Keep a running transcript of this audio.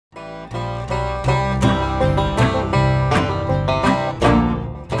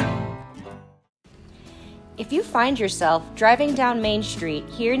If you find yourself driving down Main Street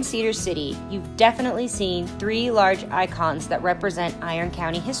here in Cedar City, you've definitely seen 3 large icons that represent Iron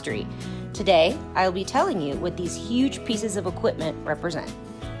County history. Today, I'll be telling you what these huge pieces of equipment represent.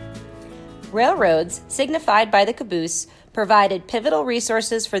 Railroads, signified by the caboose, provided pivotal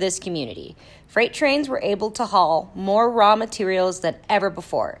resources for this community. Freight trains were able to haul more raw materials than ever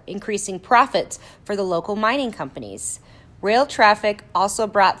before, increasing profits for the local mining companies. Rail traffic also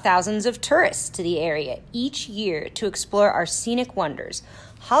brought thousands of tourists to the area each year to explore our scenic wonders.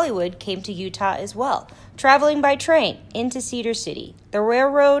 Hollywood came to Utah as well, traveling by train into Cedar City. The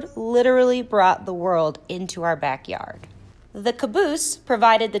railroad literally brought the world into our backyard. The caboose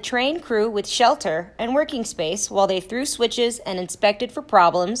provided the train crew with shelter and working space while they threw switches and inspected for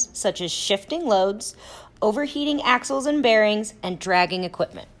problems such as shifting loads, overheating axles and bearings, and dragging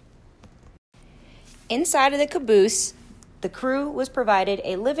equipment. Inside of the caboose, the crew was provided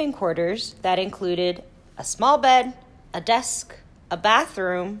a living quarters that included a small bed, a desk, a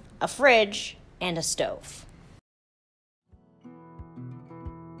bathroom, a fridge, and a stove.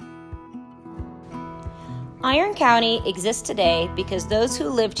 Iron County exists today because those who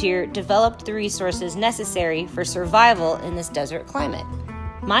lived here developed the resources necessary for survival in this desert climate.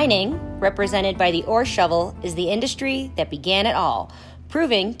 Mining, represented by the ore shovel, is the industry that began it all,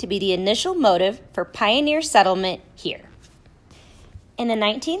 proving to be the initial motive for pioneer settlement here. In the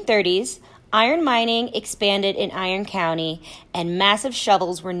 1930s, iron mining expanded in Iron County, and massive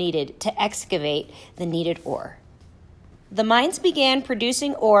shovels were needed to excavate the needed ore. The mines began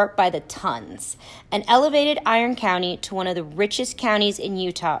producing ore by the tons and elevated Iron County to one of the richest counties in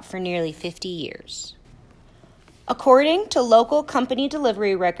Utah for nearly 50 years. According to local company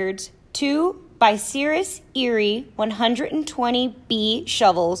delivery records, 2 Bucyrus Erie 120B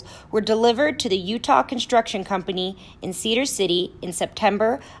shovels were delivered to the Utah Construction Company in Cedar City in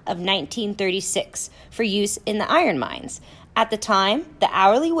September of 1936 for use in the iron mines. At the time, the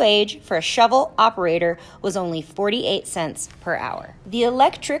hourly wage for a shovel operator was only 48 cents per hour. The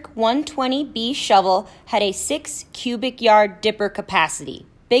electric 120B shovel had a 6 cubic yard dipper capacity,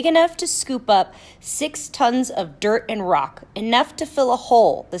 big enough to scoop up 6 tons of dirt and rock, enough to fill a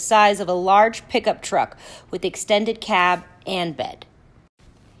hole the size of a large pickup truck with extended cab and bed.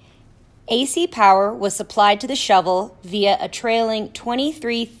 AC power was supplied to the shovel via a trailing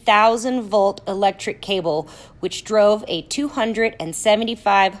 23,000-volt electric cable, which drove a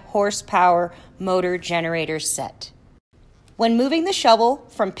 275 horsepower motor generator set. When moving the shovel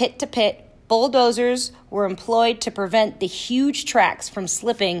from pit to pit, bulldozers were employed to prevent the huge tracks from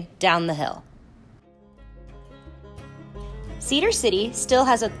slipping down the hill. Cedar City still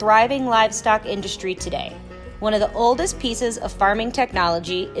has a thriving livestock industry today. One of the oldest pieces of farming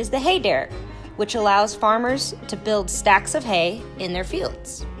technology is the hay derrick, which allows farmers to build stacks of hay in their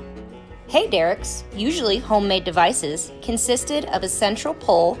fields. Hay derricks, usually homemade devices, consisted of a central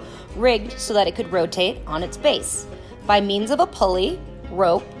pole rigged so that it could rotate on its base. By means of a pulley,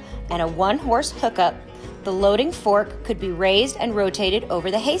 rope, and a 1-horse hookup, the loading fork could be raised and rotated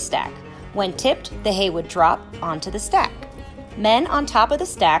over the haystack. When tipped, the hay would drop onto the stack. Men on top of the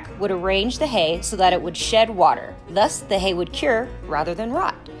stack would arrange the hay so that it would shed water. Thus, the hay would cure rather than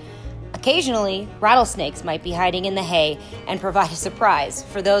rot. Occasionally, rattlesnakes might be hiding in the hay and provide a surprise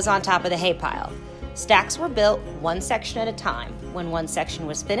for those on top of the hay pile. Stacks were built one section at a time. When one section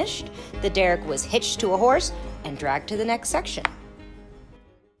was finished, the derrick was hitched to a horse and dragged to the next section.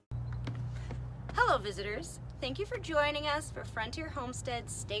 Hello, visitors. Thank you for joining us for Frontier Homestead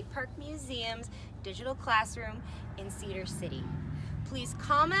State Park Museum's digital classroom in Cedar City. Please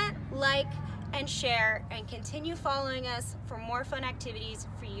comment, like, and share, and continue following us for more fun activities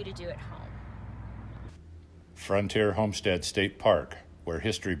for you to do at home. Frontier Homestead State Park, where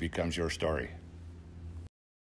history becomes your story.